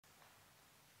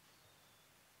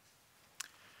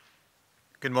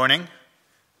Good morning.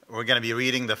 We're going to be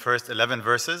reading the first 11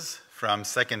 verses from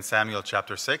 2 Samuel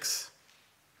chapter 6,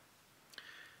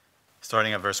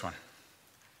 starting at verse 1.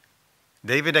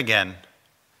 David again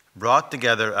brought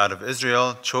together out of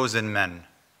Israel chosen men,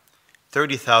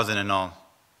 30,000 in all.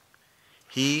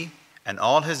 He and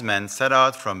all his men set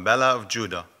out from Bela of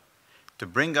Judah to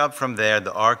bring up from there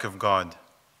the ark of God,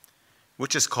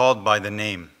 which is called by the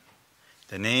name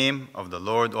of the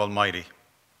Lord Almighty,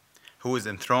 who is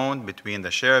enthroned between the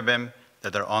cherubim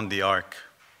that are on the ark.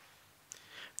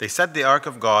 They set the ark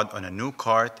of God on a new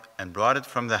cart and brought it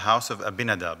from the house of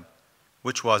Abinadab,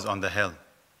 which was on the hill.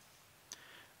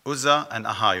 Uzzah and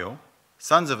Ahio,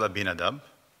 sons of Abinadab,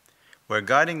 were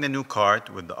guiding the new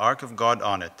cart with the ark of God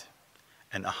on it,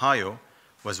 and Ahio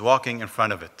was walking in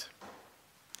front of it.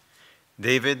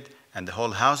 David and the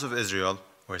whole house of Israel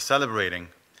were celebrating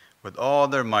with all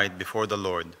their might before the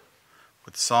Lord,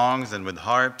 with songs and with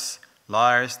harps,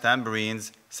 lyres,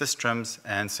 tambourines, sistrums,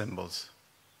 and cymbals.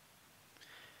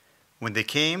 When they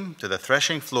came to the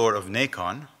threshing floor of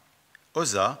Nacon,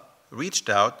 Uzzah reached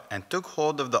out and took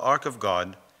hold of the ark of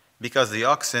God because the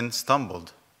oxen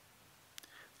stumbled.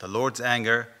 The Lord's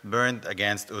anger burned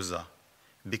against Uzzah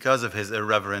because of his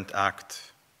irreverent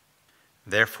act.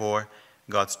 Therefore,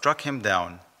 God struck him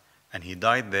down, and he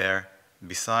died there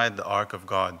beside the ark of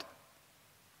God.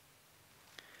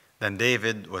 Then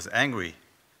David was angry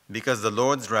because the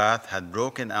Lord's wrath had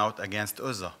broken out against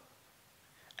Uzzah.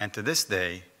 And to this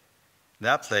day,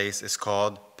 that place is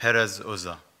called Perez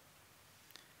Uzzah.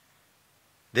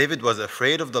 David was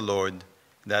afraid of the Lord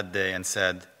that day and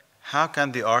said, "How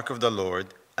can the ark of the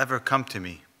Lord ever come to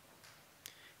me?"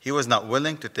 He was not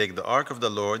willing to take the ark of the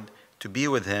Lord to be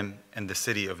with him in the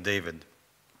city of David.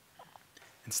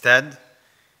 Instead,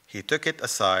 he took it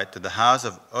aside to the house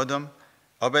of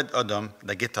Obed-Edom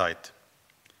the Gittite.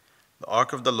 The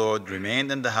ark of the Lord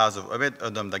remained in the house of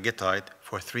Obed-Edom the Gittite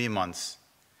for 3 months,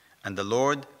 and the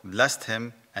Lord blessed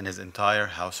him and his entire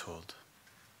household.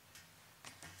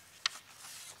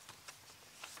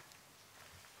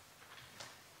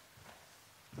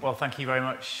 Well, thank you very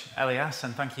much, Elias,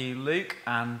 and thank you, Luke,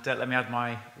 and let me add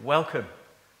my welcome.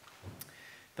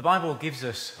 The Bible gives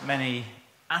us many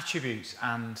attributes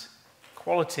and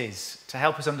qualities to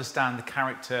help us understand the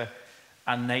character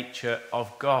and nature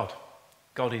of God.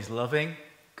 God is loving,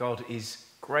 God is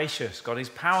gracious, God is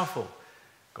powerful,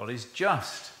 God is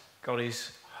just, God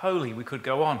is holy. We could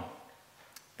go on.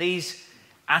 These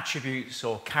attributes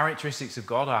or characteristics of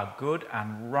God are good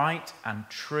and right and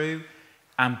true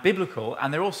and biblical,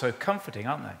 and they're also comforting,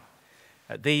 aren't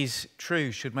they? These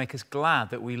truths should make us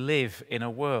glad that we live in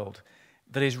a world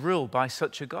that is ruled by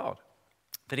such a God,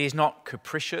 that he is not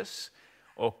capricious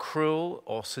or cruel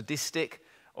or sadistic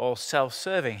or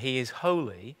self-serving. He is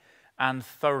holy and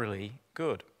thoroughly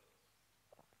good.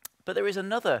 But there is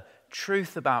another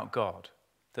truth about God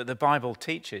that the Bible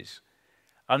teaches,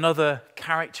 another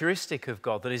characteristic of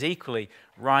God that is equally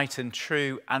right and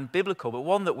true and biblical, but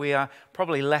one that we are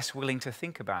probably less willing to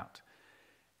think about.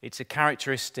 It's a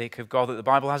characteristic of God that the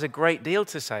Bible has a great deal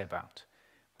to say about,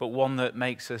 but one that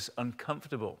makes us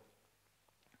uncomfortable.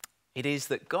 It is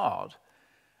that God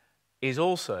is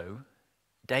also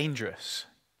dangerous.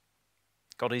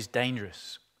 God is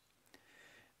dangerous.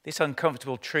 This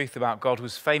uncomfortable truth about God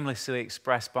was famously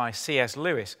expressed by C.S.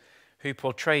 Lewis, who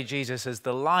portrayed Jesus as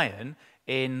the lion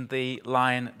in The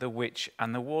Lion, the Witch,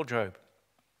 and the Wardrobe.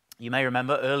 You may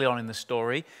remember early on in the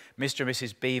story, Mr. and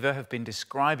Mrs. Beaver have been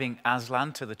describing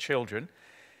Aslan to the children.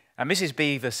 And Mrs.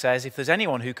 Beaver says if there's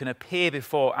anyone who can appear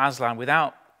before Aslan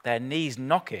without their knees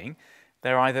knocking,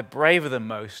 they're either braver than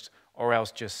most or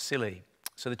else just silly.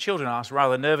 So the children ask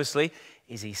rather nervously,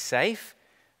 "Is he safe?"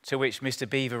 To which Mr.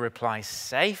 Beaver replies,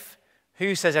 "Safe?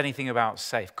 Who says anything about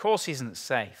safe? Of course he isn't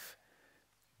safe,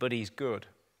 but he's good."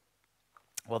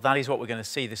 Well, that is what we're going to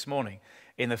see this morning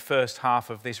in the first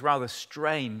half of this rather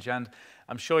strange and,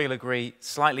 I'm sure you'll agree,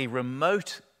 slightly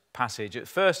remote passage, at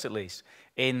first at least,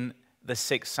 in the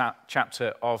 6th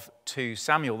chapter of 2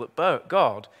 Samuel, that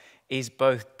God is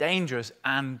both dangerous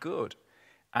and good,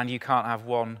 and you can't have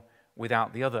one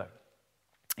without the other.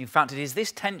 In fact, it is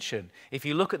this tension, if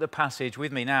you look at the passage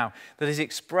with me now, that is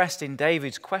expressed in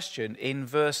David's question in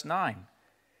verse 9.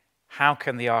 "How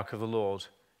can the ark of the Lord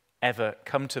ever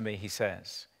come to me?" he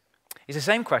says. It's the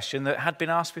same question that had been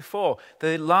asked before.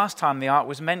 The last time the ark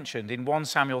was mentioned in 1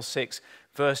 Samuel 6,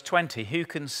 verse 20. Who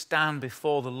can stand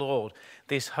before the Lord,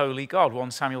 this holy God?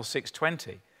 1 Samuel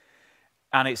 6:20.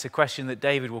 And it's a question that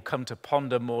David will come to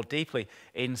ponder more deeply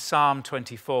in Psalm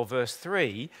 24, verse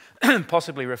 3,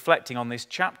 possibly reflecting on this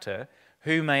chapter.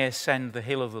 Who may ascend the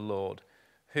hill of the Lord?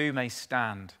 Who may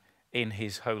stand in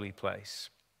his holy place?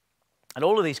 And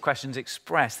all of these questions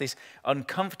express this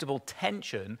uncomfortable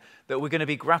tension that we're going to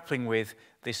be grappling with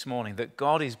this morning, that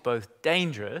God is both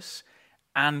dangerous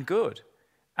and good,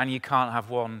 and you can't have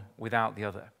one without the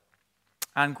other.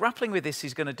 And grappling with this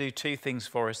is going to do two things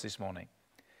for us this morning.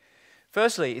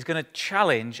 Firstly, it's going to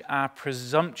challenge our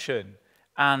presumption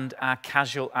and our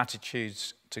casual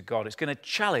attitudes to God. It's going to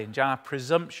challenge our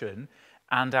presumption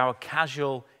and our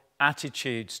casual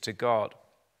attitudes to God.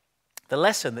 The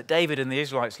lesson that David and the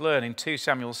Israelites learn in 2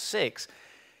 Samuel 6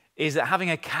 is that having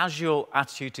a casual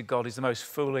attitude to God is the most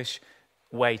foolish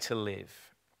way to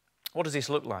live. What does this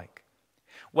look like?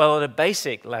 Well, at a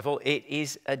basic level, it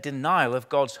is a denial of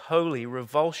God's holy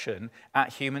revulsion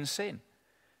at human sin,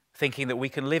 thinking that we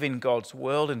can live in God's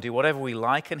world and do whatever we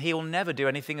like and he will never do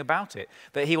anything about it,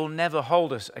 that he will never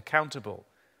hold us accountable.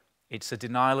 It's a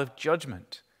denial of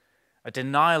judgment, a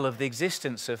denial of the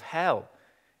existence of hell.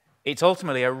 It's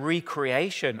ultimately a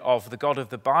recreation of the God of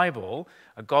the Bible,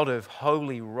 a God of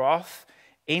holy wrath,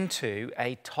 into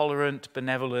a tolerant,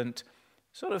 benevolent,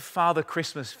 sort of Father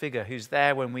Christmas figure who's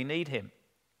there when we need him.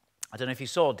 I don't know if you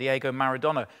saw Diego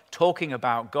Maradona talking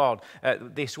about God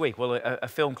this week. Well, a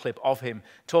film clip of him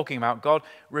talking about God,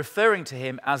 referring to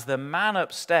him as the man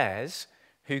upstairs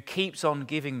who keeps on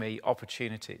giving me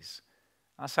opportunities.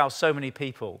 That's how so many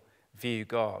people view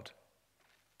God.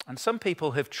 And some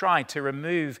people have tried to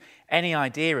remove any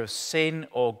idea of sin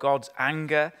or God's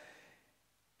anger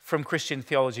from Christian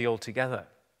theology altogether.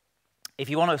 If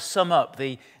you want to sum up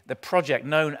the project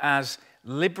known as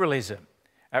liberalism,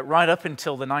 right up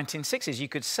until the 1960s, you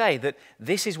could say that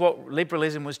this is what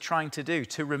liberalism was trying to do,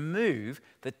 to remove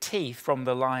the teeth from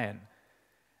the lion.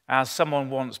 As someone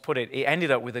once put it, it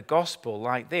ended up with a gospel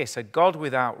like this: a God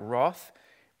without wrath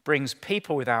brings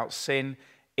people without sin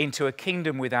into a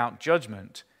kingdom without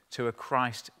judgment, to a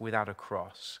Christ without a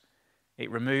cross. It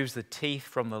removes the teeth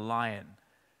from the lion.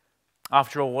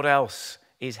 After all, what else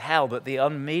is hell but the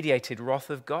unmediated wrath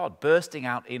of God, bursting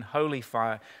out in holy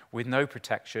fire with no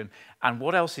protection? And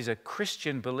what else is a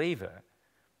Christian believer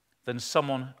than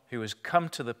someone who has come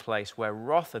to the place where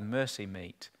wrath and mercy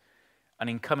meet, and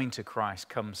in coming to Christ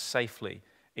comes safely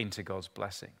into God's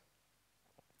blessing?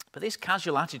 But this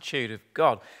casual attitude of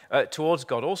God towards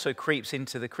God also creeps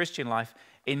into the Christian life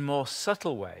in more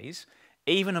subtle ways,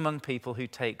 even among people who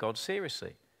take God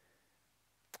seriously.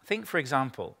 Think, for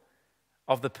example,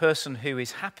 of the person who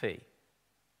is happy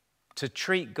to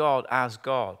treat God as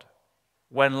God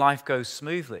when life goes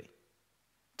smoothly,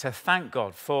 to thank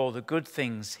God for the good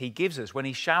things he gives us when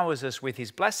he showers us with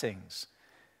his blessings,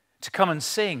 to come and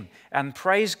sing and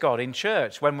praise God in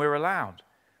church when we're allowed.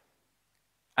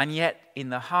 And yet, in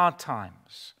the hard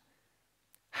times,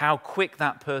 how quick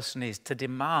that person is to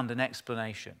demand an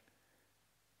explanation.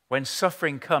 When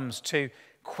suffering comes, to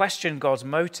question God's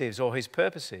motives or his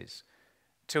purposes,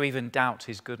 to even doubt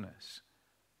his goodness,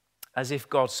 as if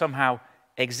God somehow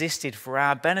existed for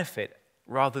our benefit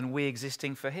rather than we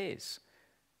existing for his,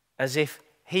 as if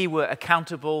he were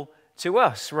accountable to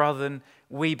us rather than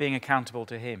we being accountable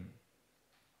to him.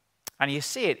 And you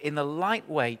see it in the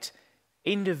lightweight,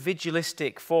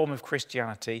 individualistic form of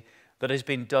Christianity that has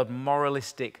been dubbed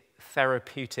moralistic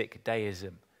therapeutic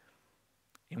deism,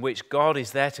 in which God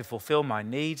is there to fulfill my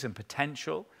needs and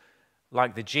potential,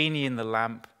 like the genie in the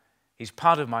lamp. He's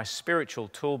part of my spiritual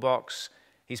toolbox.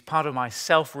 He's part of my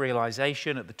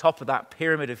self-realization at the top of that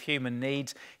pyramid of human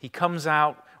needs. He comes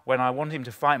out when I want him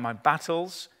to fight my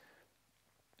battles,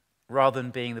 rather than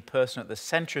being the person at the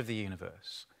center of the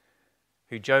universe,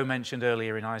 who Joe mentioned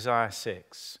earlier in Isaiah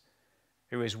 6,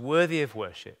 who is worthy of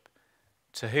worship,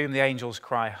 to whom the angels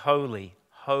cry, "Holy,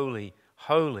 holy,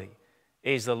 holy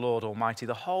is the Lord Almighty."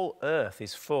 The whole earth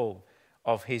is full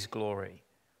of his glory.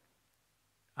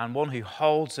 And one who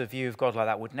holds a view of God like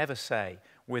that would never say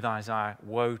with Isaiah,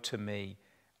 "Woe to me,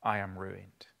 I am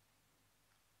ruined."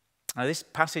 Now, this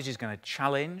passage is going to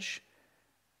challenge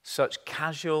such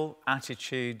casual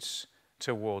attitudes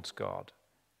towards God.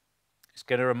 It's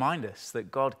going to remind us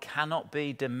that God cannot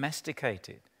be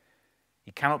domesticated.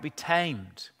 He cannot be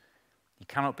tamed. He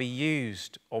cannot be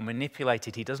used or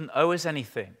manipulated. He doesn't owe us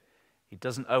anything. He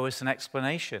doesn't owe us an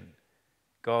explanation.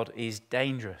 God is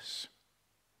dangerous.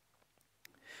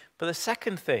 But the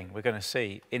second thing we're going to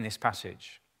see in this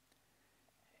passage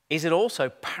is that also,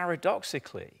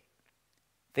 paradoxically,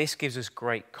 this gives us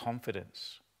great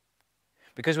confidence.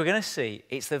 Because we're going to see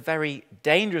it's the very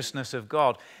dangerousness of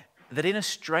God that in a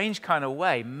strange kind of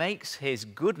way makes his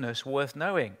goodness worth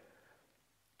knowing.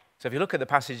 So if you look at the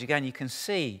passage again, you can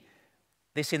see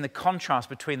this in the contrast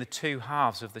between the two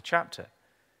halves of the chapter.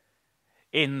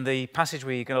 In the passage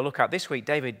we're going to look at this week,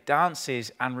 David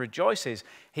dances and rejoices.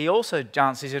 He also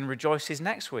dances and rejoices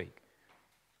next week.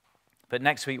 But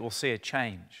next week we'll see a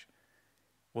change.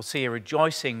 We'll see a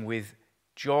rejoicing with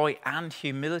joy and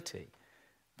humility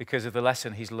because of the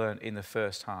lesson he's learned in the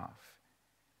first half.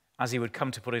 As he would come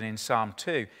to put it in Psalm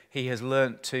 2, he has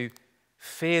learnt to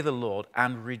fear the Lord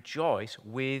and rejoice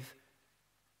with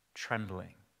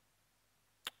trembling.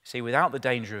 See, without the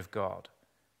danger of God,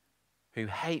 who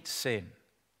hates sin,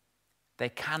 there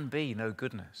can be no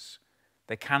goodness.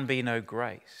 There can be no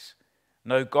grace,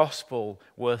 no gospel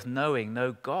worth knowing,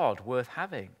 no God worth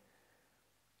having.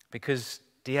 Because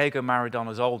Diego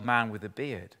Maradona's old man with a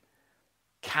beard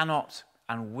cannot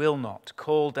and will not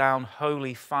call down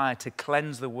holy fire to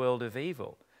cleanse the world of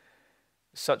evil.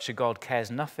 Such a God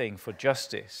cares nothing for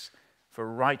justice, for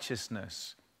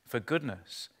righteousness, for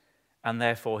goodness, and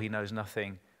therefore he knows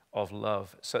nothing of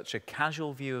love. Such a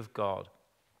casual view of God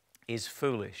is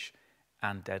foolish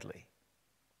and deadly.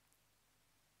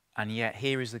 And yet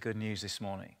here is the good news this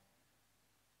morning,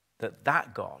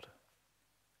 that God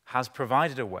has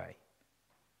provided a way.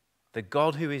 The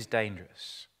God who is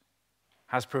dangerous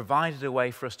has provided a way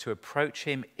for us to approach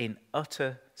him in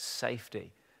utter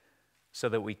safety so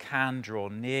that we can draw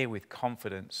near with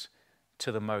confidence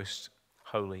to the most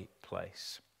holy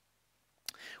place.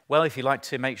 Well, if you'd like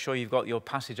to make sure you've got your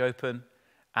passage open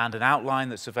and an outline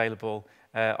that's available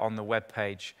on the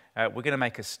webpage, we're going to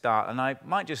make a start. And I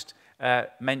might just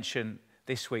mention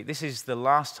this week, this is the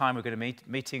last time we're going to be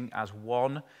meeting as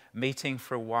one meeting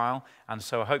for a while, and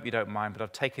so I hope you don't mind, but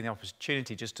I've taken the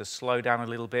opportunity just to slow down a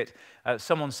little bit.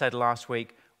 Someone said last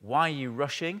week, why are you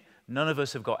rushing? None of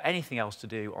us have got anything else to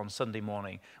do on Sunday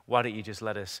morning. Why don't you just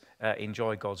let us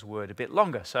enjoy God's word a bit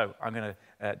longer? So I'm going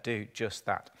to do just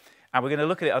that. And we're going to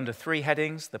look at it under three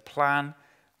headings: the plan,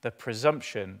 the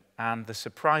presumption, and the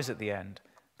surprise at the end,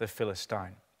 the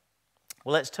Philistine.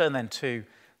 Well, let's turn then to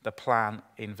the plan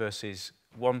in verses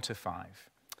 1 to 5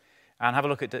 and have a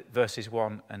look at verses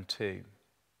 1 and 2.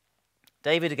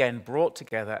 David again brought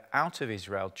together out of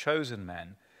Israel chosen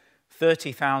men,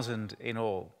 30,000 in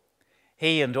all.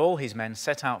 He and all his men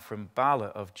set out from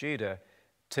Baalah of Judah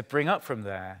to bring up from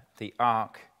there the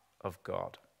ark of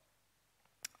God.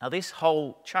 Now, this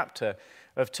whole chapter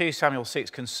of 2 Samuel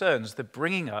 6 concerns the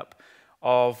bringing up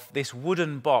of this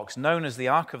wooden box known as the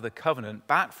Ark of the Covenant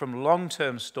back from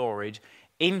long-term storage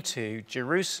into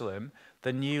Jerusalem,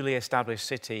 the newly established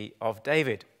city of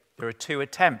David. There are two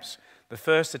attempts. The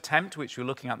first attempt, which we're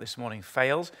looking at this morning,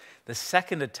 fails. The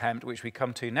second attempt, which we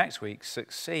come to next week,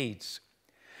 succeeds.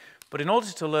 But in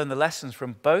order to learn the lessons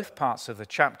from both parts of the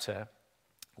chapter,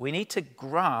 we need to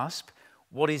grasp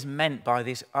what is meant by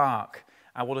this ark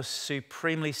and what a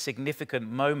supremely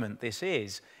significant moment this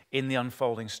is in the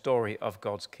unfolding story of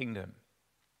God's kingdom.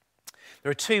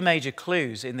 There are two major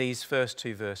clues in these first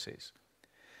two verses.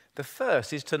 The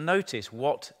first is to notice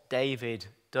what David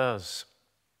does.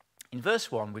 In verse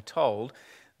 1, we're told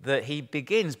that he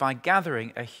begins by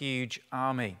gathering a huge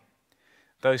army.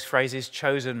 Those phrases,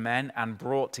 chosen men and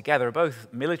brought together, are both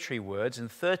military words,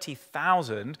 and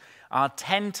 30,000 are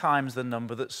 10 times the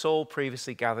number that Saul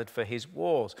previously gathered for his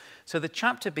wars. So the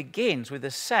chapter begins with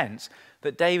a sense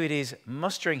that David is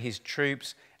mustering his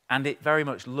troops, and it very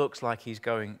much looks like he's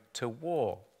going to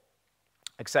war.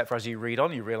 Except for as you read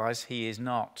on, you realize he is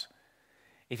not.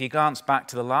 If you glance back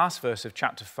to the last verse of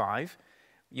chapter 5,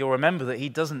 you'll remember that he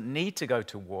doesn't need to go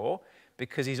to war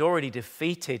because he's already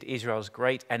defeated Israel's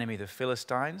great enemy, the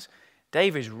Philistines.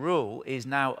 David's rule is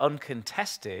now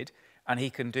uncontested, and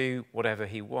he can do whatever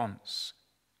he wants.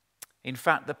 In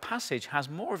fact, the passage has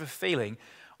more of a feeling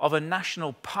of a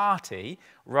national party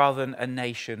rather than a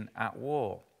nation at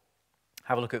war.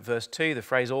 Have a look at verse 2, the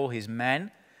phrase, all his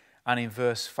men, and in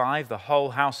verse 5, the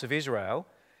whole house of Israel,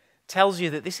 tells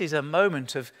you that this is a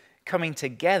moment of coming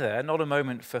together, not a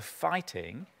moment for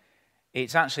fighting.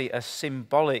 It's actually a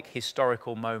symbolic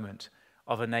historical moment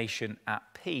of a nation at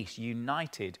peace,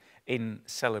 united in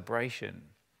celebration.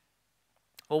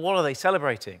 Well, what are they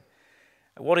celebrating?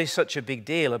 What is such a big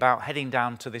deal about heading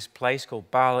down to this place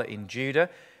called Baalah in Judah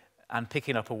and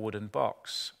picking up a wooden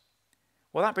box?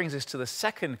 Well, that brings us to the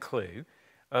second clue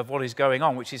of what is going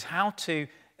on, which is how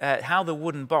the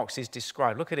wooden box is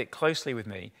described. Look at it closely with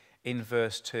me in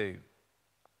verse 2.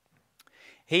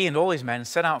 He and all his men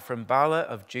set out from Baalah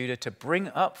of Judah to bring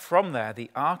up from there the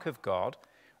ark of God,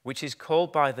 which is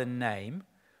called by the name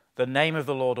of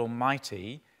the Lord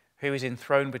Almighty, who is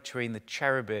enthroned between the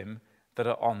cherubim that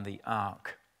are on the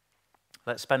ark.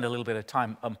 Let's spend a little bit of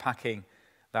time unpacking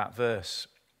that verse.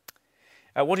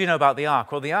 What do you know about the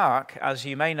ark? Well, the ark, as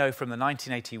you may know from the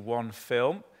 1981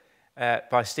 film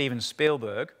by Steven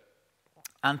Spielberg,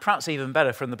 and perhaps even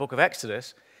better from the book of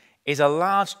Exodus, is a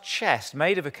large chest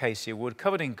made of acacia wood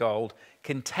covered in gold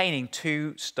containing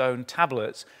 2 stone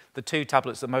tablets, the 2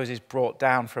 tablets that Moses brought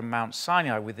down from Mount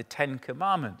Sinai with the 10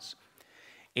 commandments.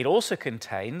 It also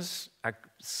contains a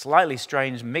slightly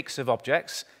strange mix of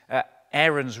objects,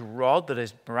 Aaron's rod that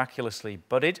is miraculously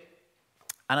budded,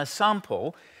 and a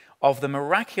sample of the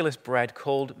miraculous bread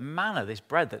called manna, this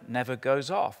bread that never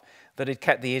goes off, that had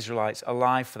kept the Israelites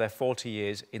alive for their 40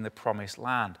 years in the promised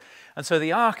land. And so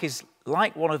the ark is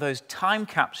like one of those time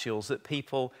capsules that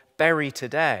people bury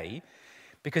today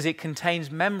because it contains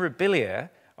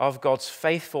memorabilia of God's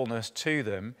faithfulness to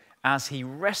them as he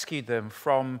rescued them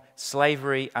from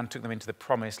slavery and took them into the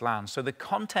promised land. So the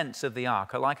contents of the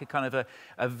ark are like a kind of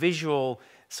a visual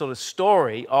sort of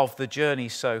story of the journey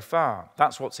so far.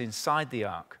 That's what's inside the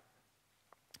ark.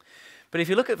 But if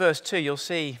you look at verse 2, you'll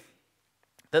see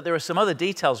that there are some other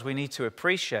details we need to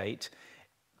appreciate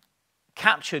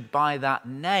captured by that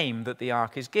name that the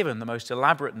ark is given, the most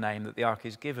elaborate name that the ark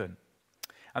is given.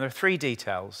 And there are 3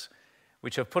 details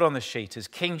which I've put on the sheet as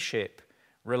kingship,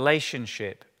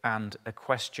 relationship, and a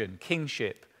question.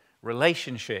 Kingship,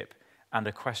 relationship, and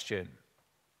a question.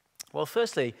 Well,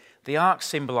 firstly, the ark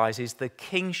symbolizes the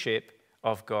kingship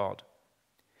of God.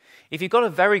 If you've got a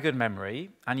very good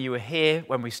memory, and you were here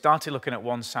when we started looking at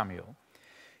 1 Samuel,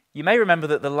 you may remember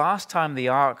that the last time the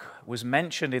ark was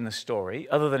mentioned in the story,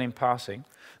 other than in passing,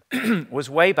 was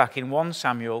way back in 1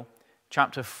 Samuel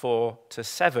chapter 4 to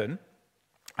 7,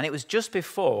 and it was just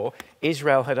before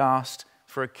Israel had asked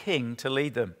for a king to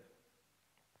lead them.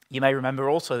 You may remember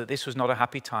also that this was not a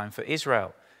happy time for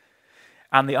Israel.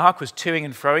 And the ark was toing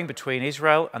and froing between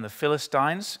Israel and the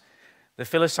Philistines. The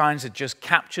Philistines had just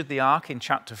captured the ark in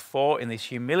chapter 4 in this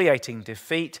humiliating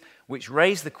defeat, which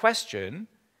raised the question,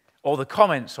 or the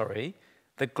comment,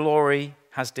 that glory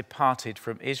has departed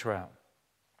from Israel.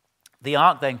 The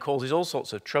ark then causes all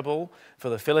sorts of trouble for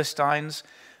the Philistines,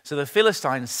 so the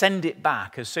Philistines send it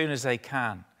back as soon as they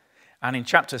can. And in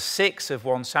chapter 6 of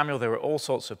 1 Samuel, there are all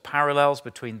sorts of parallels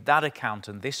between that account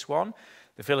and this one.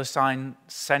 The Philistines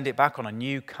send it back on a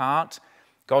new cart.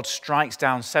 God strikes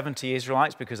down 70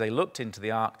 Israelites because they looked into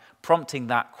the ark, prompting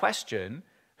that question,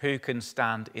 who can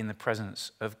stand in the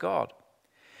presence of God?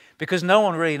 Because no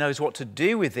one really knows what to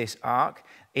do with this ark,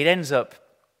 it ends up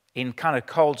in kind of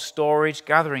cold storage,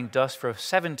 gathering dust for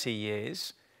 70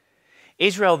 years.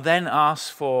 Israel then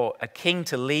asks for a king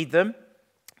to lead them,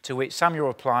 to which Samuel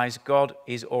replies, God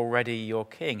is already your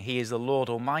king. He is the Lord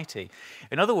Almighty.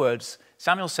 In other words,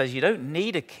 Samuel says you don't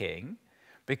need a king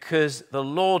because the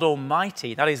Lord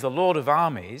Almighty, that is the Lord of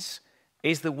armies,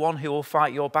 is the one who will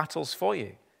fight your battles for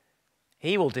you.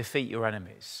 He will defeat your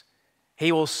enemies.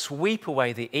 He will sweep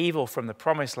away the evil from the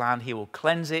promised land. He will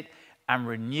cleanse it and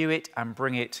renew it and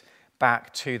bring it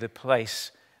back to the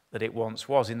place that it once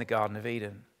was in the Garden of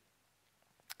Eden.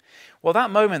 Well,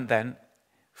 that moment then,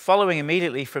 following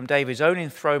immediately from David's own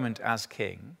enthronement as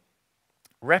king,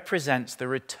 represents the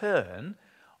return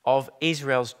of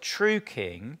Israel's true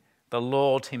king, the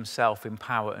Lord himself in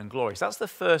power and glory. So that's the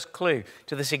first clue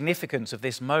to the significance of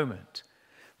this moment.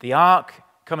 The ark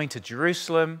coming to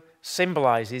Jerusalem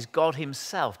symbolizes God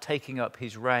himself taking up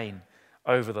his reign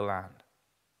over the land.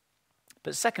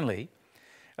 But secondly,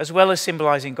 as well as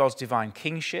symbolizing God's divine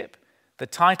kingship, the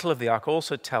title of the ark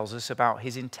also tells us about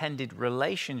his intended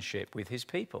relationship with his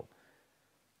people.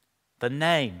 The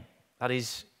name, that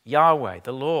is Yahweh,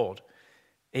 the Lord,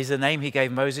 is the name he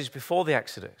gave Moses before the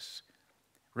Exodus,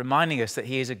 reminding us that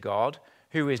he is a God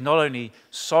who is not only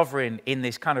sovereign in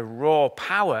this kind of raw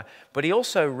power, but he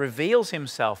also reveals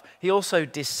himself. He also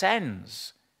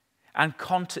descends and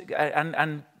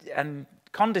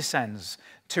condescends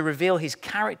to reveal his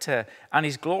character and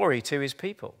his glory to his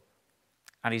people.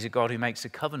 And he's a God who makes a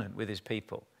covenant with his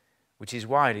people, which is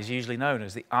why it is usually known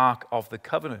as the Ark of the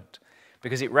Covenant,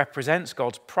 because it represents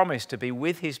God's promise to be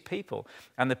with his people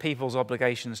and the people's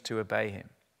obligations to obey him.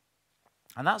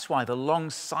 And that's why the long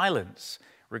silence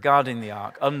regarding the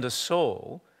ark under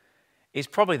Saul is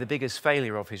probably the biggest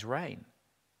failure of his reign.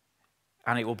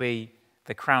 And it will be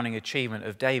the crowning achievement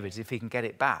of David's if he can get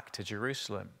it back to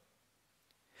Jerusalem.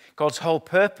 God's whole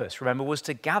purpose, remember, was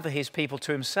to gather his people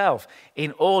to himself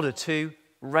in order to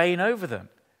reign over them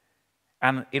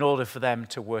and in order for them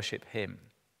to worship him.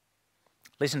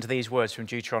 Listen to these words from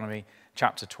Deuteronomy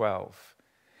chapter 12.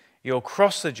 You'll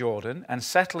cross the Jordan and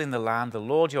settle in the land the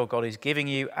Lord your God is giving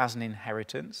you as an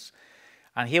inheritance,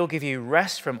 and he'll give you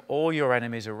rest from all your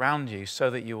enemies around you so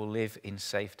that you will live in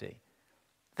safety.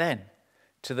 Then,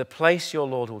 to the place your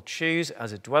Lord will choose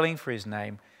as a dwelling for his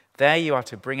name, there you are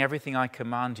to bring everything I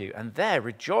command you, and there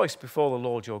rejoice before the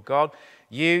Lord your God,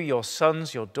 you, your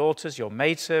sons, your daughters, your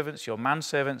maidservants, your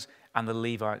manservants, and the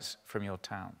Levites from your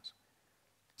towns.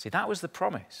 See, that was the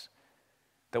promise.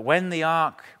 That when the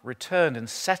ark returned and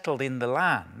settled in the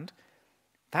land,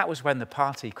 that was when the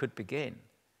party could begin.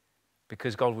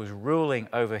 Because God was ruling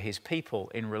over his people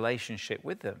in relationship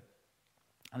with them.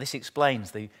 And this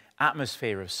explains the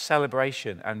atmosphere of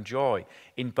celebration and joy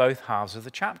in both halves of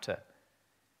the chapter.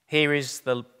 Here is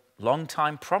the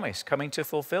long-time promise coming to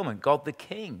fulfillment. God the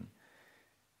King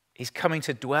is coming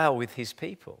to dwell with his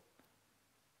people.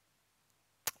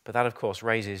 But that, of course,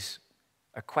 raises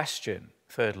a question,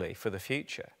 thirdly, for the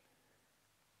future.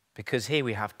 Because here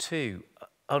we have two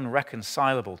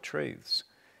unreconcilable truths.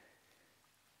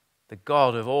 The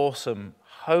God of awesome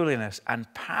holiness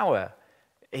and power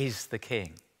is the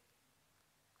King.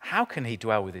 How can he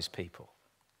dwell with his people?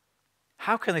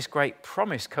 How can this great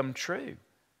promise come true?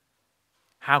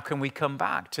 How can we come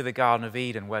back to the Garden of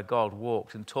Eden where God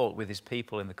walked and talked with his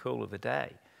people in the cool of the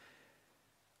day?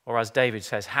 Or as David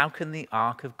says, how can the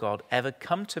ark of God ever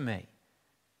come to me?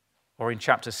 Or in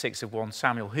chapter 6 of 1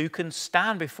 Samuel, who can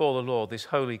stand before the Lord, this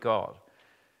holy God?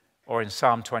 Or in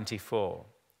Psalm 24,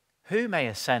 who may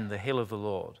ascend the hill of the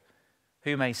Lord?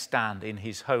 Who may stand in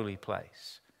his holy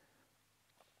place?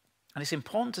 And it's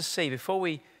important to see, before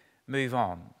we move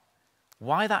on,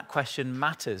 why that question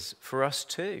matters for us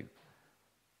too.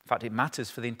 In fact, it matters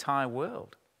for the entire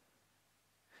world.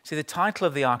 See, the title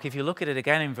of the ark, if you look at it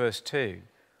again in verse 2,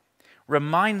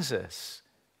 reminds us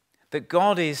that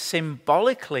God is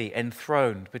symbolically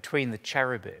enthroned between the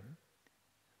cherubim,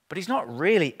 but he's not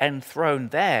really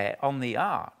enthroned there on the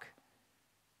ark.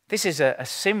 This is a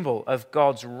symbol of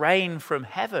God's reign from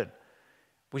heaven,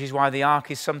 which is why the ark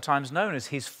is sometimes known as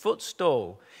his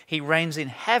footstool. He reigns in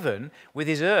heaven with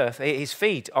his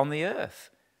feet on the earth.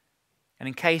 And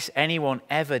in case anyone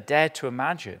ever dared to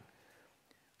imagine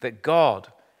that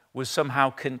God was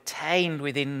somehow contained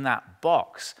within that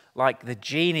box like the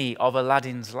genie of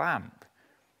Aladdin's lamp,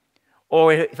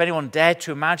 or if anyone dared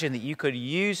to imagine that you could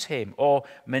use him or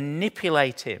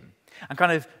manipulate him and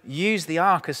kind of use the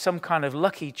ark as some kind of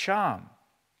lucky charm,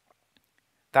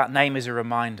 that name is a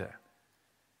reminder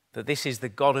that this is the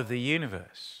God of the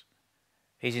universe.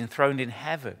 He's enthroned in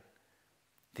heaven.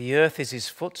 The earth is his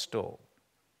footstool.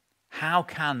 How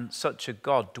can such a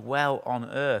God dwell on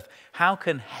earth? How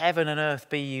can heaven and earth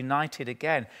be united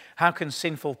again? How can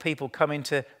sinful people come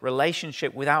into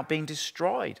relationship without being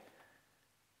destroyed?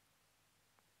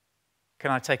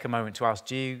 Can I take a moment to ask,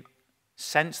 do you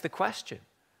sense the question?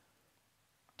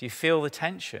 Do you feel the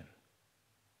tension?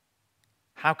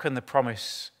 How can the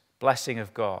promise, blessing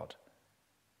of God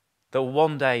that will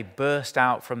one day burst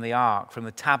out from the ark, from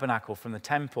the tabernacle, from the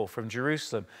temple, from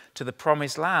Jerusalem to the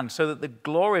promised land, so that the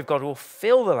glory of God will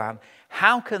fill the land,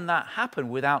 how can that happen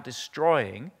without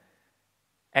destroying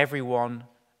everyone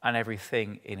and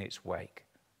everything in its wake?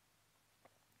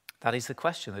 That is the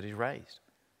question that is raised.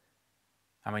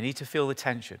 And we need to feel the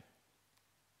tension.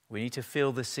 We need to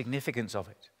feel the significance of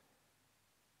it.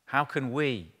 How can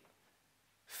we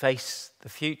face the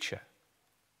future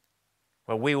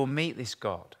where we will meet this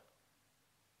God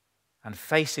and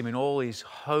face him in all his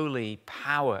holy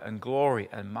power and glory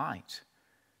and might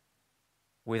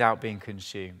without being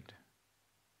consumed?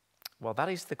 Well, that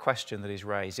is the question that is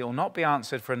raised. It will not be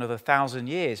answered for another 1,000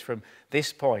 years from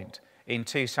this point in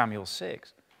 2 Samuel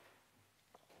 6.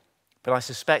 But I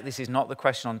suspect this is not the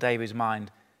question on David's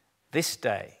mind this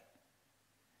day.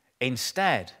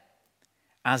 Instead,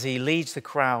 as he leads the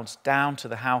crowds down to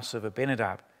the house of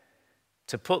Abinadab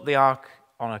to put the ark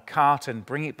on a cart and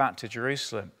bring it back to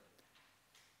Jerusalem,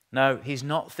 no, he's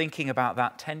not thinking about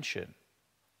that tension.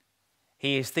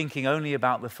 He is thinking only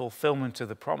about the fulfillment of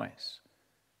the promise,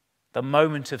 the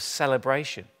moment of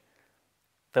celebration,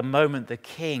 the moment the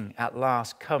king at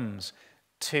last comes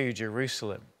to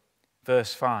Jerusalem.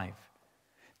 Verse 5.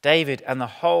 David and the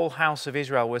whole house of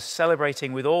Israel were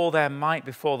celebrating with all their might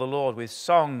before the Lord, with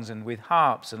songs and with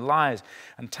harps and lyres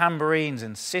and tambourines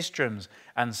and sistrums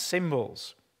and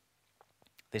cymbals.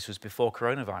 This was before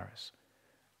coronavirus.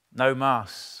 No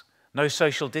masks, no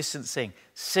social distancing,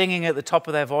 singing at the top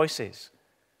of their voices.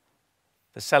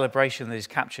 The celebration that is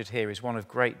captured here is one of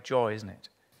great joy, isn't it?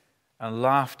 And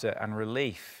laughter and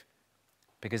relief,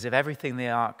 because of everything the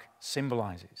ark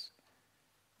symbolizes.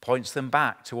 Points them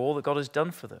back to all that God has done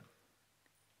for them.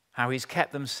 How he's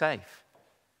kept them safe.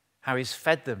 How he's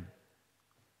fed them.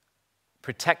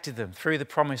 Protected them through the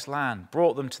promised land.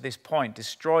 Brought them to this point.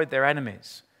 Destroyed their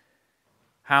enemies.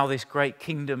 How this great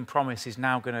kingdom promise is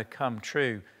now going to come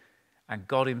true. And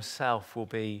God himself will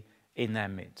be in their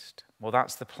midst. Well,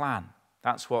 that's the plan.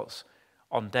 That's what's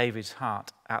on David's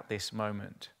heart at this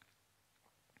moment.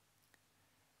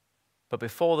 But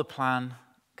before the plan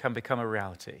can become a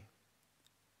reality,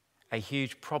 a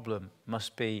huge problem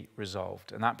must be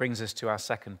resolved. And that brings us to our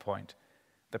second point,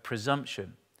 the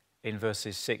presumption in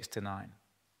verses 6 to 9.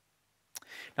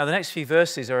 Now, the next few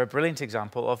verses are a brilliant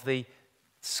example of the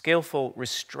skillful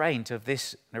restraint of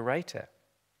this narrator.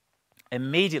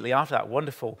 Immediately after that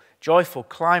wonderful, joyful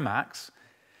climax,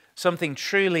 something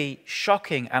truly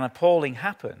shocking and appalling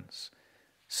happens.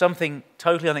 Something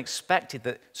totally unexpected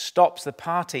that stops the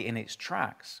party in its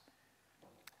tracks.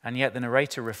 And yet the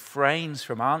narrator refrains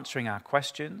from answering our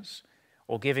questions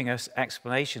or giving us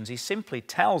explanations. He simply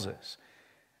tells us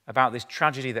about this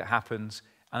tragedy that happens,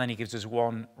 and then he gives us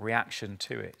one reaction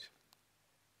to it.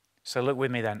 So look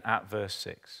with me then at verse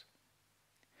 6.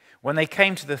 When they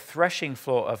came to the threshing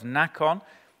floor of Nacon,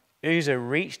 Uzzah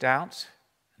reached out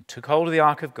and took hold of the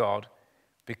ark of God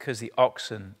because the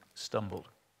oxen stumbled.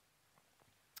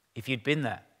 If you'd been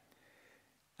there,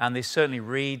 and this certainly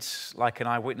reads like an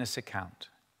eyewitness account,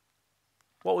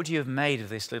 what would you have made of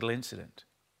this little incident?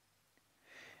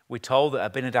 We're told that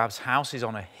Abinadab's house is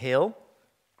on a hill.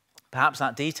 Perhaps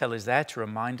that detail is there to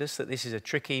remind us that this is a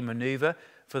tricky maneuver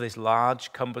for this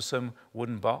large, cumbersome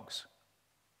wooden box.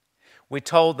 We're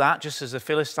told that, just as the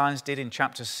Philistines did in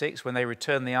chapter 6 when they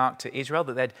returned the ark to Israel,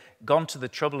 that they'd gone to the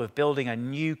trouble of building a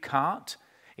new cart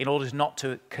in order not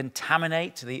to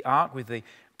contaminate the ark with the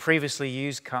previously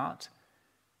used cart.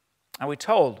 And we're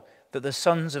told that the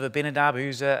sons of Abinadab,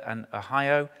 Uzzah and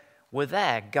Ahio, were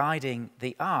there guiding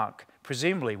the ark,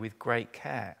 presumably with great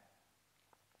care.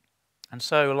 And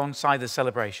so, alongside the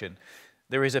celebration,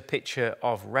 there is a picture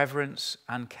of reverence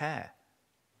and care.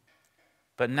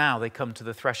 But now they come to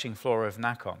the threshing floor of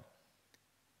Nacon.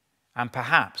 And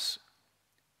perhaps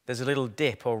there's a little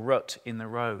dip or rut in the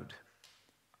road,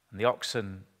 and the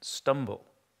oxen stumble.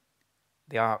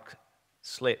 The ark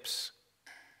slips.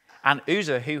 And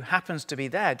Uzzah, who happens to be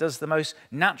there, does the most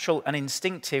natural and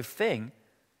instinctive thing,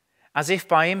 as if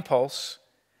by impulse,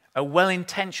 a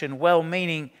well-intentioned,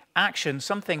 well-meaning action,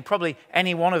 something probably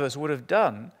any one of us would have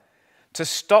done, to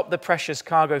stop the precious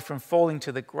cargo from falling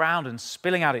to the ground and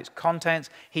spilling out its contents.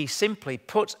 He simply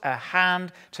puts a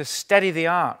hand to steady the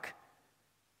ark.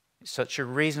 It's such a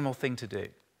reasonable thing to do.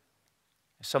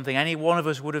 It's something any one of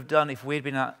us would have done if we'd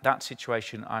been in that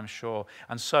situation, I'm sure.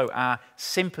 And so our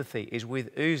sympathy is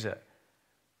with Uzzah,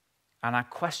 and our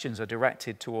questions are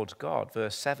directed towards God.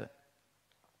 Verse 7.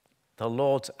 The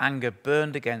Lord's anger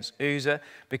burned against Uzzah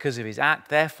because of his act.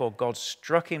 Therefore, God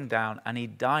struck him down, and he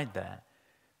died there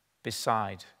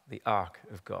beside the ark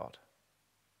of God.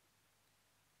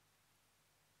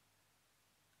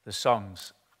 The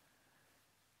songs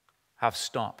have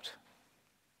stopped.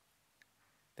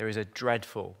 There is a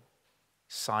dreadful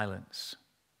silence.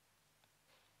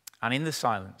 And in the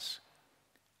silence,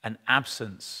 an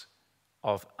absence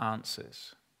of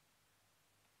answers.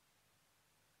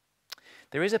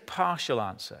 There is a partial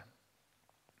answer.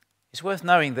 It's worth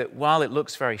knowing that while it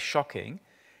looks very shocking,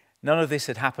 none of this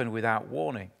had happened without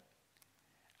warning.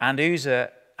 And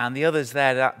Uzzah and the others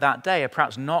there that day are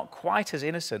perhaps not quite as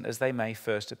innocent as they may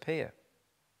first appear.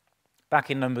 Back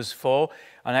in Numbers 4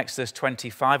 and Exodus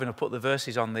 25, and I'll put the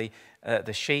verses on the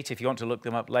sheet if you want to look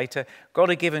them up later, God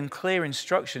had given clear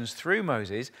instructions through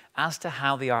Moses as to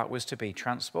how the ark was to be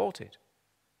transported.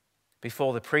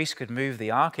 Before the priest could move the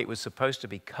ark, it was supposed to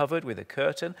be covered with a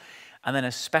curtain and then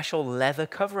a special leather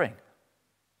covering.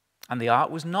 And the ark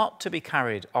was not to be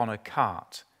carried on a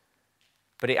cart,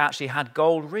 but it actually had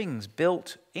gold rings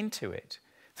built into it,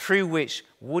 through which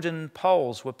wooden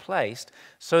poles were placed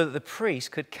so that the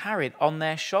priest could carry it on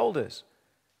their shoulders,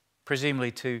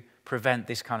 presumably to prevent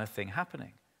this kind of thing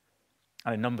happening.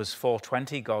 And in Numbers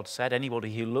 4:20, God said,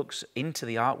 anybody who looks into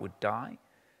the ark would die.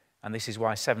 And this is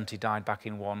why 70 died back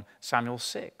in 1 Samuel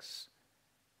 6.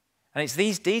 And it's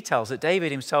these details that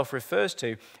David himself refers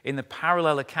to in the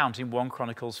parallel account in 1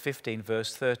 Chronicles 15,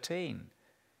 verse 13,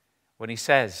 when he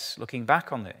says, looking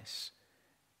back on this,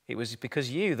 it was because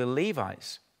you, the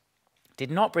Levites, did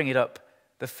not bring it up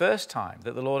the first time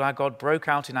that the Lord our God broke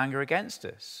out in anger against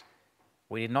us.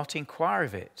 We did not inquire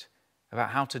of it,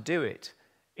 about how to do it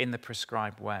in the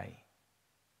prescribed way.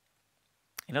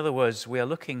 In other words, we are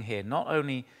looking here not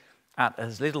only at a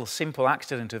little simple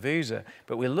accident of Uzzah,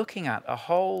 but we're looking at a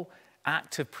whole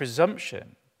act of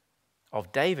presumption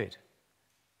of David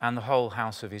and the whole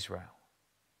house of Israel.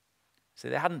 So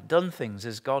they hadn't done things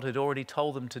as God had already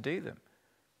told them to do them.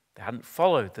 They hadn't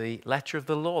followed the letter of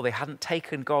the law. They hadn't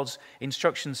taken God's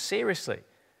instructions seriously.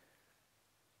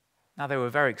 Now they were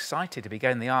very excited to be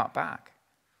getting the ark back.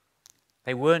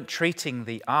 They weren't treating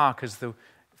the ark as the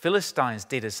Philistines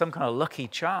did, as some kind of lucky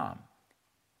charm.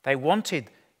 They wanted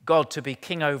God to be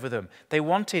king over them. They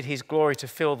wanted his glory to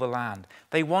fill the land.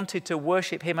 They wanted to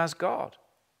worship him as God.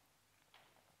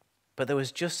 But there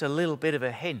was just a little bit of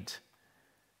a hint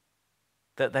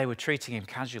that they were treating him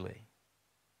casually,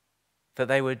 that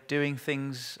they were doing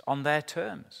things on their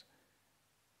terms,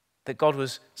 that God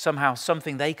was somehow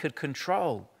something they could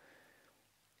control,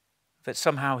 that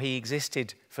somehow he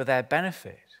existed for their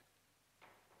benefit.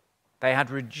 They had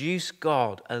reduced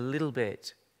God a little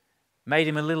bit, made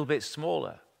him a little bit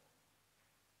smaller,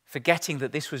 forgetting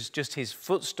that this was just his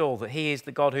footstool, that he is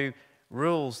the God who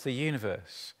rules the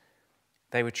universe.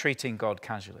 They were treating God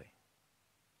casually.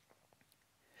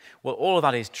 Well, all of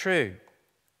that is true,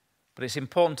 but it's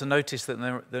important to notice that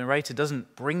the narrator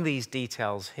doesn't bring these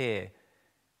details here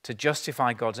to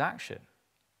justify God's action.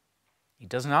 He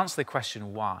doesn't answer the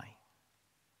question why.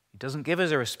 He doesn't give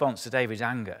us a response to David's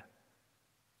anger.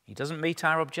 He doesn't meet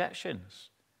our objections.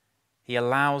 He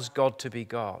allows God to be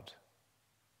God,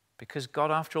 because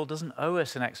God, after all, doesn't owe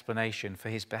us an explanation for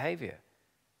his behavior.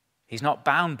 He's not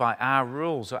bound by our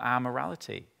rules or our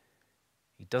morality.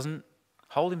 He doesn't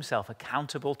hold himself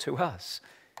accountable to us.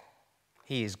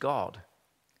 He is God.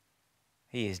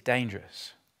 He is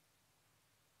dangerous.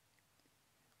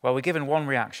 Well, we're given one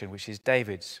reaction, which is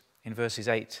David's in verses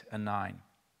 8 and 9.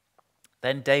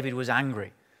 Then David was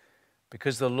angry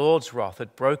because the Lord's wrath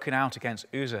had broken out against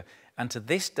Uzzah, and to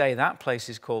this day that place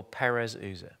is called Perez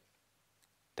Uzzah.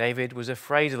 David was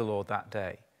afraid of the Lord that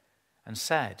day and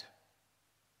said,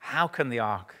 "How can the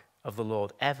ark of the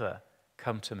Lord ever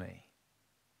come to me?"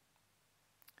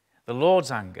 The Lord's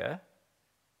anger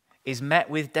is met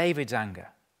with David's anger.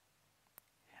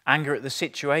 Anger at the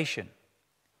situation.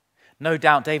 No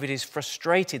doubt David is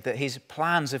frustrated that his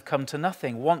plans have come to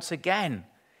nothing. Once again,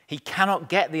 he cannot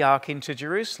get the ark into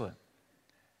Jerusalem.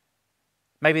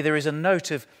 Maybe there is a note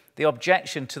of the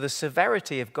objection to the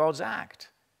severity of God's act.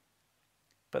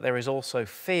 But there is also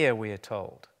fear, we are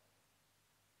told.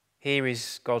 Here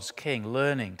is God's king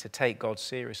learning to take God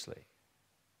seriously.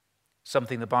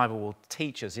 Something the Bible will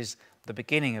teach us is the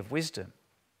beginning of wisdom.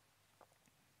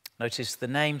 Notice the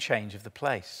name change of the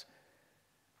place.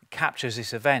 It captures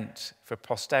this event for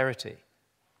posterity,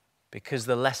 because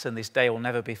the lesson this day will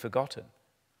never be forgotten.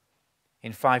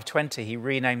 In 520, he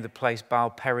renamed the place Baal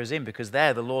Perazim, because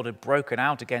there the Lord had broken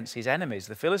out against his enemies,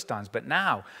 the Philistines. But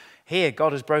now, here,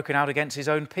 God has broken out against his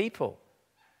own people,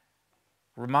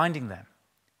 reminding them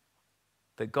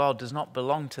that God does not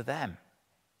belong to them.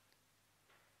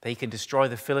 That he can destroy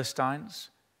the Philistines,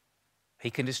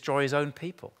 he can destroy his own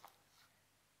people.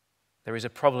 There is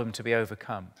a problem to be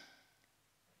overcome.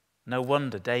 No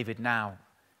wonder David now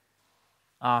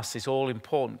asks this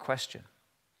all-important question: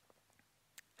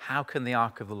 how can the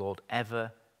ark of the Lord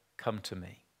ever come to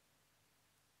me?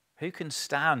 Who can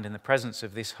stand in the presence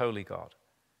of this holy God?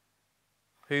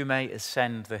 Who may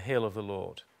ascend the hill of the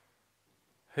Lord?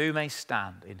 Who may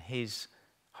stand in his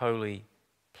holy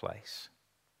place?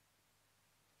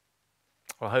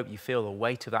 Well, I hope you feel the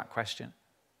weight of that question.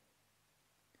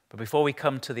 But before we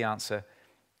come to the answer,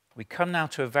 we come now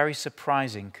to a very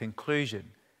surprising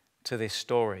conclusion to this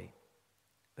story.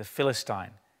 The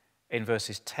Philistine in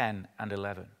verses 10 and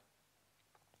 11.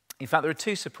 In fact, there are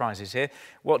two surprises here: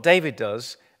 what David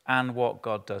does and what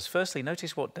God does. Firstly,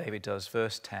 notice what David does,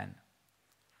 verse 10.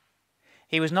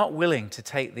 He was not willing to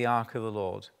take the ark of the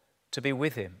Lord to be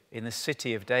with him in the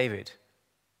city of David.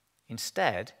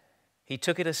 Instead, he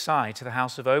took it aside to the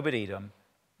house of Obed-Edom,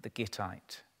 the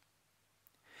Gittite.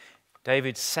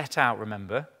 David set out,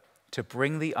 remember, to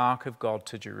bring the ark of God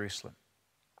to Jerusalem.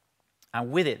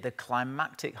 And with it, the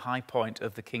climactic high point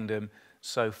of the kingdom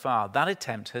so far. That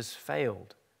attempt has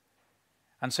failed.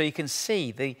 And so you can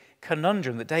see the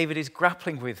conundrum that David is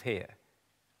grappling with here.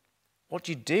 What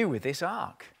do you do with this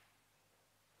ark?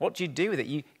 What do you do with it?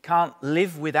 You can't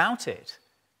live without it,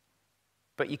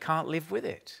 but you can't live with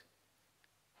it.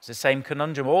 It's the same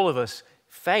conundrum all of us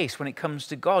face when it comes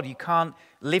to God. You can't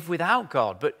live without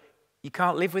God, but you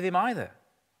can't live with him either.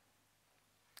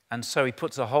 And so he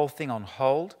puts the whole thing on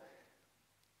hold.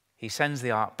 He sends the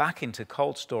ark back into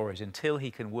cold storage until he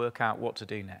can work out what to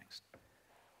do next.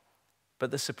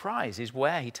 But the surprise is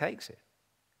where he takes it.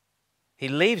 He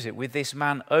leaves it with this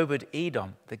man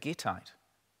Obed-Edom, the Gittite.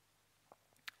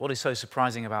 What is so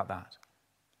surprising about that?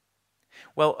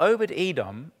 Well,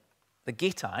 Obed-Edom, the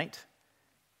Gittite,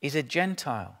 is a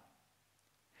Gentile.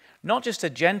 Not just a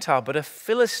Gentile, but a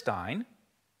Philistine.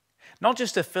 Not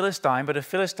just a Philistine, but a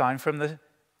Philistine from the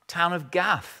town of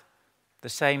Gath, the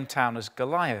same town as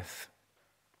Goliath.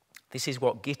 This is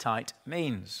what Gittite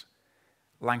means.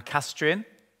 Lancastrian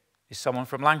is someone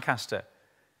from Lancaster.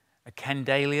 A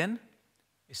Kendalian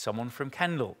is someone from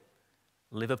Kendal.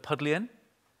 Liverpudlian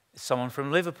is someone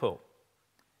from Liverpool.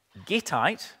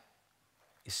 Gittite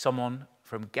is someone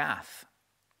from Gath.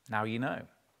 Now you know.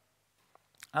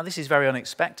 Now, this is very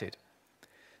unexpected.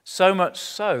 So much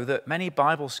so that many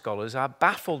Bible scholars are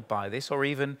baffled by this or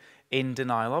even in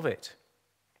denial of it.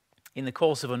 In the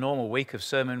course of a normal week of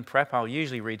sermon prep, I'll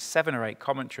usually read 7 or 8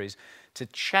 commentaries to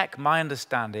check my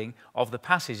understanding of the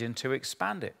passage and to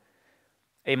expand it.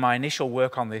 In my initial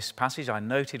work on this passage, I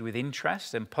noted with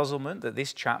interest and puzzlement that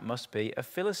this chap must be a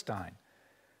Philistine.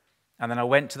 And then I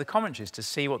went to the commentaries to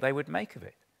see what they would make of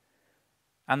it.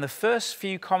 And the first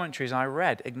few commentaries I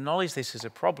read acknowledged this as a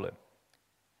problem.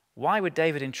 Why would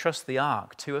David entrust the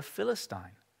ark to a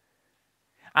Philistine?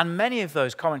 And many of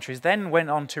those commentaries then went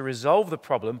on to resolve the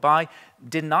problem by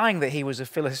denying that he was a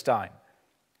Philistine,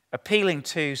 appealing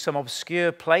to some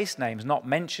obscure place names not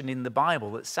mentioned in the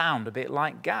Bible that sound a bit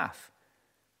like Gath,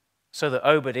 so that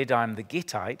Obed-Edom the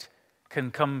Gittite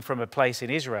can come from a place in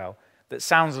Israel that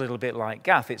sounds a little bit like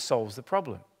Gath. It solves the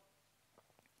problem.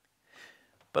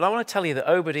 But I want to tell you that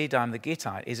Obed-Edom the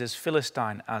Gittite is as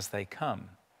Philistine as they come.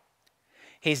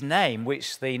 His name,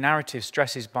 which the narrative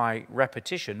stresses by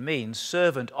repetition, means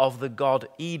servant of the god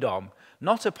Edom,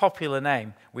 not a popular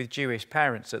name with Jewish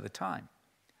parents at the time.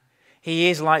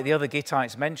 He is like the other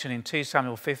Gittites mentioned in 2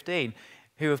 Samuel 15,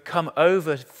 who have come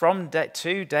over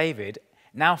to David,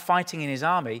 now fighting in his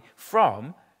army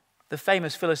from the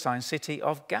famous Philistine city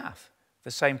of Gath, the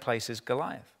same place as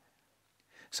Goliath.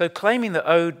 So claiming that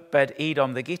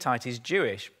Obed-Edom the Gittite is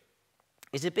Jewish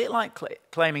is a bit like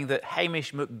claiming that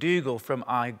Hamish MacDougall from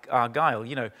Argyll,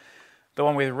 the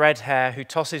one with red hair who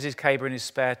tosses his caber in his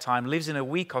spare time, lives in a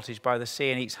wee cottage by the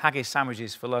sea and eats haggis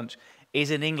sandwiches for lunch,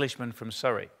 is an Englishman from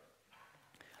Surrey.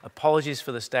 Apologies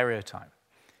for the stereotype,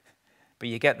 but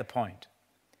you get the point.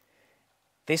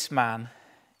 This man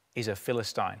is a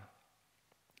Philistine.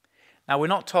 Now, we're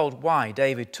not told why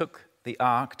David took the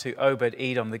ark to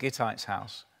Obed-Edom the Gittite's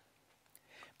house.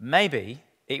 Maybe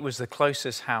it was the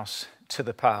closest house to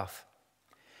the path.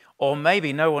 Or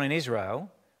maybe no one in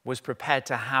Israel was prepared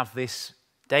to have this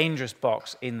dangerous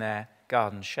box in their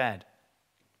garden shed.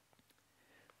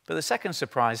 But the second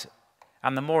surprise,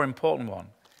 and the more important one,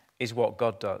 is what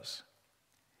God does.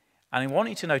 And I want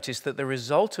you to notice that the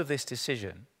result of this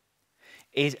decision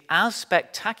is as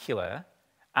spectacular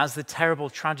as the terrible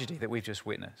tragedy that we've just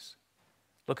witnessed.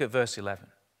 Look at verse 11.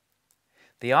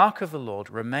 The ark of the Lord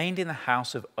remained in the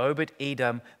house of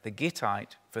Obed-Edom the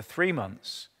Gittite for 3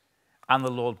 months, and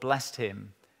the Lord blessed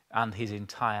him and his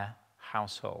entire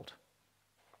household.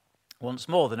 Once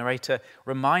more, the narrator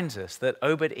reminds us that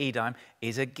Obed-Edom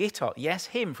is a Gittite. Yes,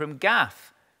 him from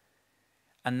Gath.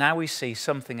 And now we see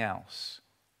something else.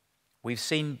 We've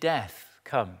seen death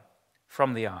come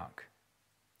from the ark.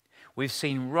 We've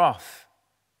seen wrath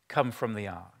come from the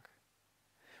ark.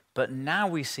 But now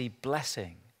we see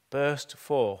blessing burst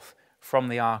forth from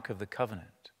the Ark of the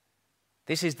Covenant.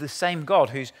 This is the same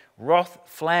God whose wrath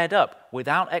flared up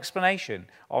without explanation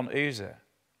on Uzzah.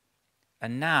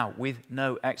 And now, with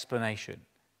no explanation,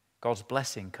 God's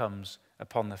blessing comes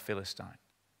upon the Philistine.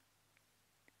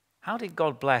 How did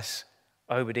God bless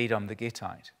Obed-Edom the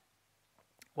Gittite?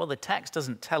 Well, the text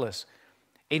doesn't tell us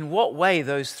in what way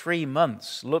those 3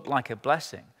 months looked like a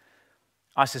blessing.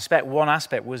 I suspect one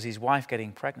aspect was his wife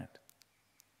getting pregnant.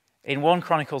 In 1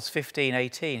 Chronicles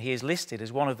 15:18, he is listed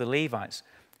as one of the Levites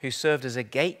who served as a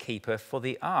gatekeeper for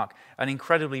the ark, an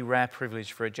incredibly rare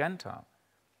privilege for a Gentile.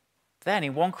 Then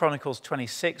in 1 Chronicles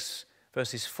 26,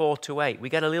 verses 4 to 8, we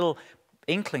get a little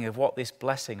inkling of what this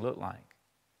blessing looked like.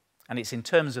 And it's in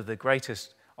terms of the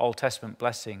greatest Old Testament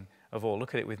blessing of all.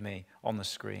 Look at it with me on the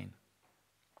screen.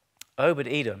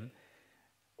 Obed-Edom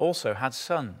also had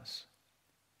sons.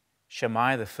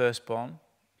 Shemaiah the firstborn,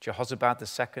 Jehozabad the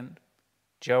second,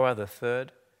 Joah the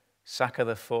third, Sakah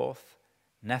the fourth,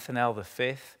 Nethanel the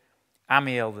fifth,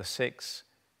 Amiel the sixth,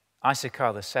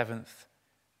 Issachar the seventh,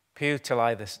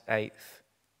 Peutelai the eighth,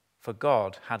 for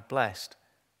God had blessed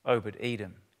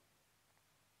Obed-Edom.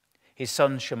 His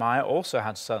son Shemaiah also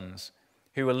had sons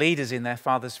who were leaders in their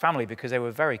father's family because they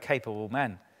were very capable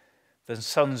men. The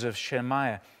sons of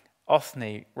Shemaiah,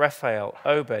 Othni, Raphael,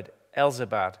 Obed,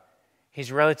 Elzabad.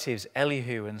 His relatives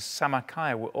Elihu and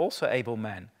Samachiah were also able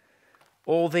men.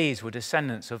 All these were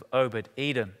descendants of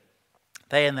Obed-Edom.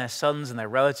 They and their sons and their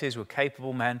relatives were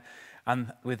capable men,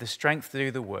 and with the strength to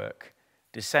do the work,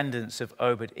 descendants of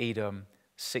Obed-Edom,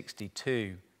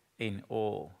 62 in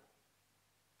all.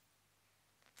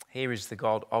 Here is the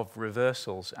God of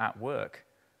reversals at work.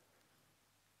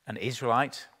 An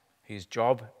Israelite whose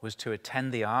job was to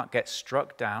attend the ark gets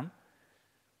struck down,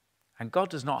 and God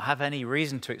does not have any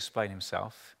reason to explain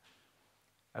himself.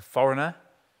 A foreigner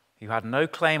who had no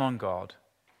claim on God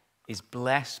is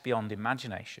blessed beyond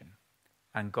imagination,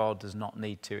 and God does not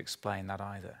need to explain that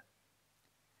either.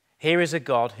 Here is a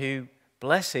God who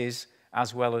blesses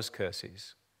as well as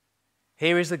curses.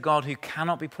 Here is the God who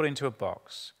cannot be put into a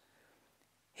box.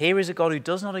 Here is a God who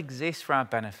does not exist for our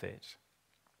benefit,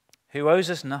 who owes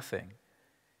us nothing.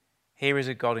 Here is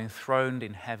a God enthroned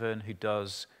in heaven who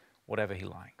does whatever he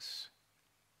likes.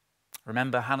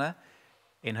 Remember Hannah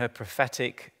in her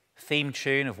prophetic theme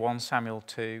tune of 1 Samuel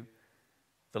 2,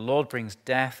 the Lord brings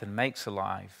death and makes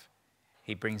alive.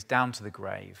 He brings down to the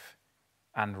grave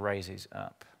and raises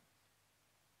up.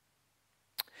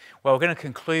 Well, we're going to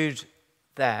conclude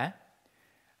there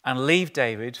and leave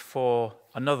David for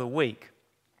another week.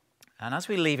 And as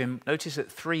we leave him, notice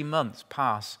that 3 months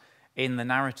pass in the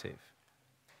narrative.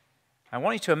 I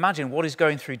want you to imagine what is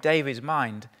going through David's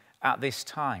mind at this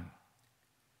time.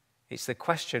 It's the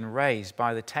question raised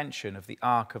by the tension of the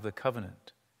Ark of the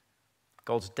Covenant.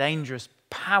 God's dangerous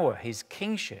power, his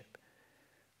kingship,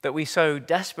 that we so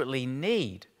desperately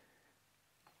need,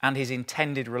 and his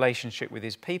intended relationship with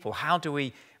his people. How do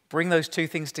we bring those two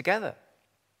things together?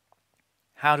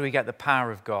 How do we get the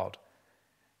power of God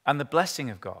and the blessing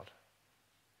of God?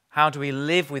 How do we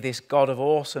live with this God of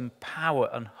awesome power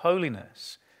and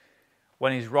holiness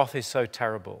when his wrath is so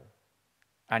terrible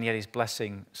and yet his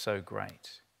blessing so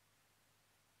great?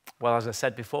 Well, as I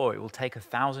said before, it will take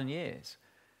 1,000 years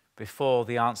before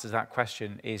the answer to that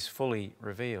question is fully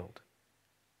revealed.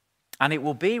 And it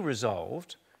will be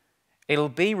resolved, it'll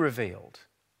be revealed,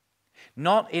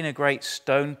 not in a great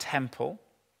stone temple,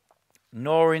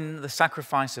 nor in the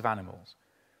sacrifice of animals,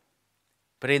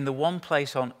 but in the one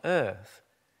place on earth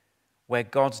where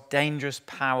God's dangerous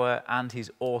power and his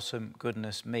awesome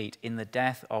goodness meet, in the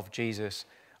death of Jesus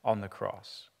on the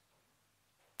cross.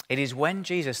 It is when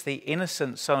Jesus, the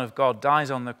innocent Son of God, dies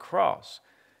on the cross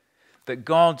that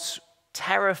God's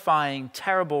terrifying,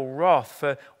 terrible wrath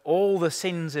for all the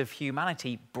sins of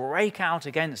humanity break out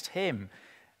against him,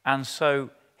 and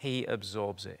so he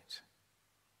absorbs it.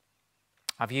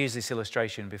 I've used this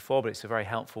illustration before, but it's a very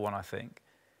helpful one, I think.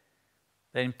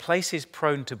 That in places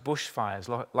prone to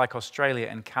bushfires like Australia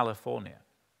and California,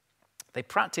 they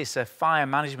practice a fire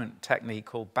management technique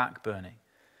called backburning.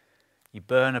 You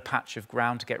burn a patch of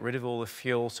ground to get rid of all the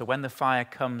fuel, so when the fire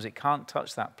comes, it can't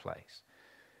touch that place.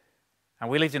 And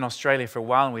we lived in Australia for a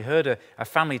while, and we heard a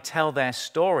family tell their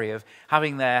story of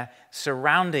having their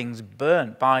surroundings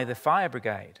burnt by the fire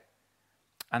brigade.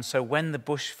 And so when the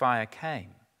bushfire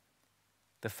came,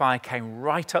 the fire came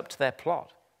right up to their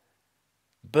plot,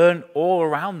 burnt all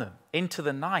around them into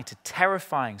the night, a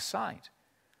terrifying sight.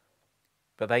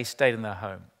 But they stayed in their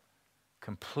home,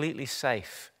 completely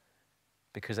safe,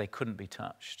 because they couldn't be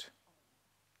touched,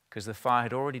 because the fire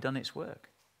had already done its work.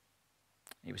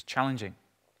 It was challenging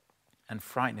and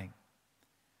frightening,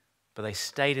 but they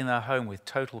stayed in their home with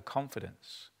total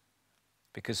confidence,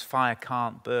 because fire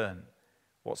can't burn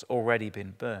what's already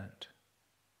been burned.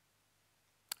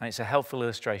 And it's a helpful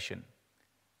illustration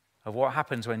of what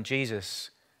happens when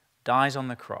Jesus dies on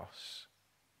the cross,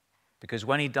 because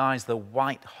when he dies, the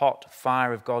white-hot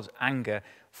fire of God's anger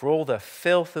for all the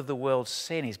filth of the world's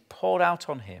sin is poured out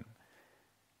on him,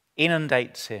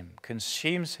 inundates him,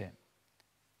 consumes him.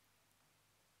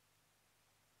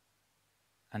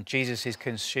 And Jesus is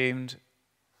consumed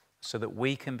so that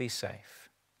we can be safe.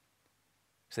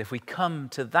 So if we come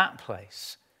to that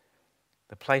place,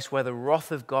 the place where the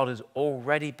wrath of God has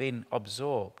already been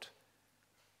absorbed,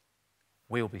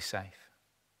 we'll be safe.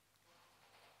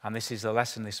 And this is the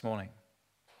lesson this morning.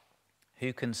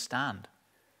 Who can stand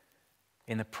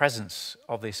in the presence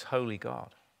of this holy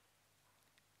God?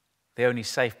 The only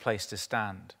safe place to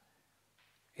stand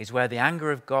is where the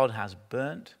anger of God has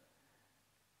burnt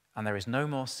and there is no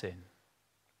more sin.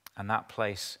 And that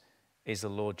place is the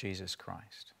Lord Jesus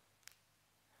Christ.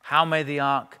 How may the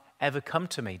ark ever come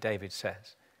to me, David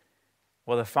says?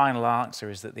 Well, the final answer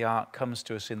is that the ark comes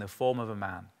to us in the form of a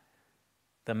man,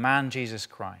 the man Jesus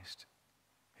Christ,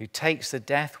 who takes the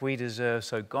death we deserve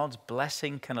so God's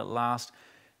blessing can at last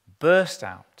burst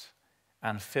out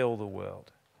and fill the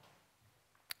world.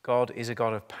 God is a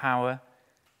God of power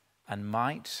and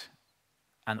might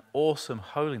and awesome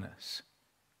holiness,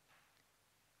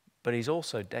 but he's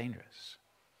also dangerous.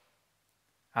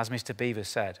 As Mr. Beaver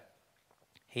said,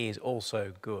 he is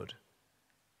also good.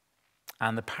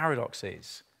 And the paradox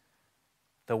is,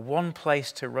 the one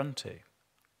place to run to,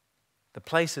 the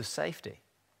place of safety,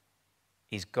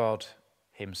 is God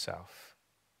himself.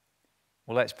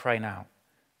 Well, let's pray now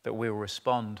that we will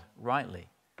respond rightly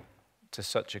to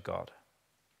such a God.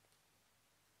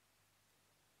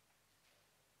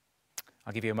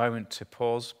 I'll give you a moment to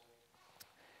pause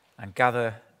and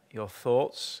gather your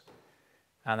thoughts,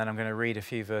 and then I'm going to read a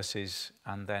few verses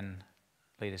and then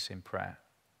lead us in prayer.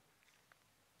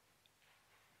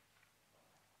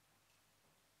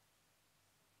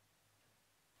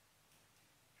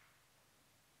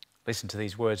 Listen to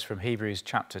these words from Hebrews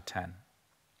chapter 10.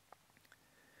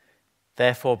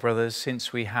 Therefore, brothers,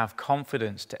 since we have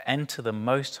confidence to enter the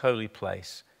most holy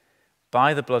place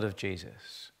by the blood of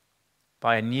Jesus,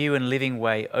 by a new and living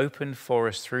way opened for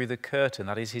us through the curtain,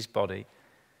 that is his body,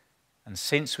 and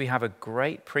since we have a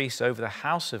great priest over the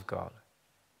house of God,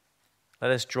 let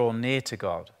us draw near to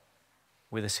God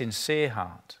with a sincere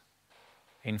heart,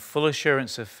 in full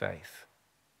assurance of faith,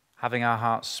 having our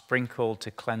hearts sprinkled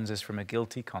to cleanse us from a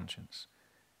guilty conscience,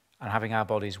 and having our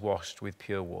bodies washed with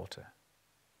pure water.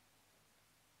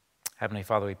 Heavenly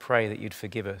Father, we pray that you'd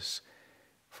forgive us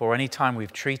for any time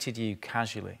we've treated you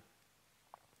casually,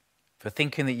 for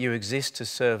thinking that you exist to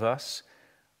serve us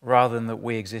rather than that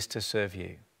we exist to serve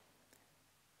you,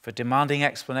 for demanding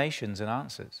explanations and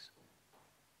answers,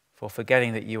 for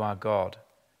forgetting that you are God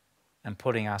and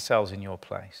putting ourselves in your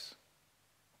place.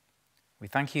 We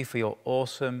thank you for your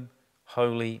awesome,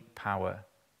 holy power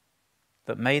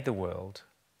that made the world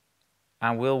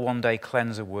and will one day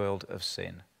cleanse a world of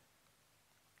sin.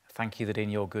 Thank you that in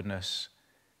your goodness,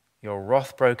 your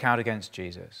wrath broke out against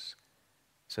Jesus,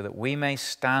 so that we may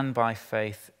stand by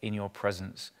faith in your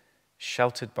presence,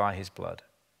 sheltered by his blood.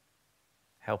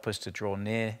 Help us to draw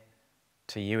near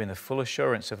to you in the full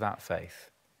assurance of that faith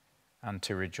and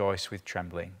to rejoice with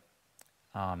trembling.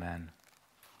 Amen.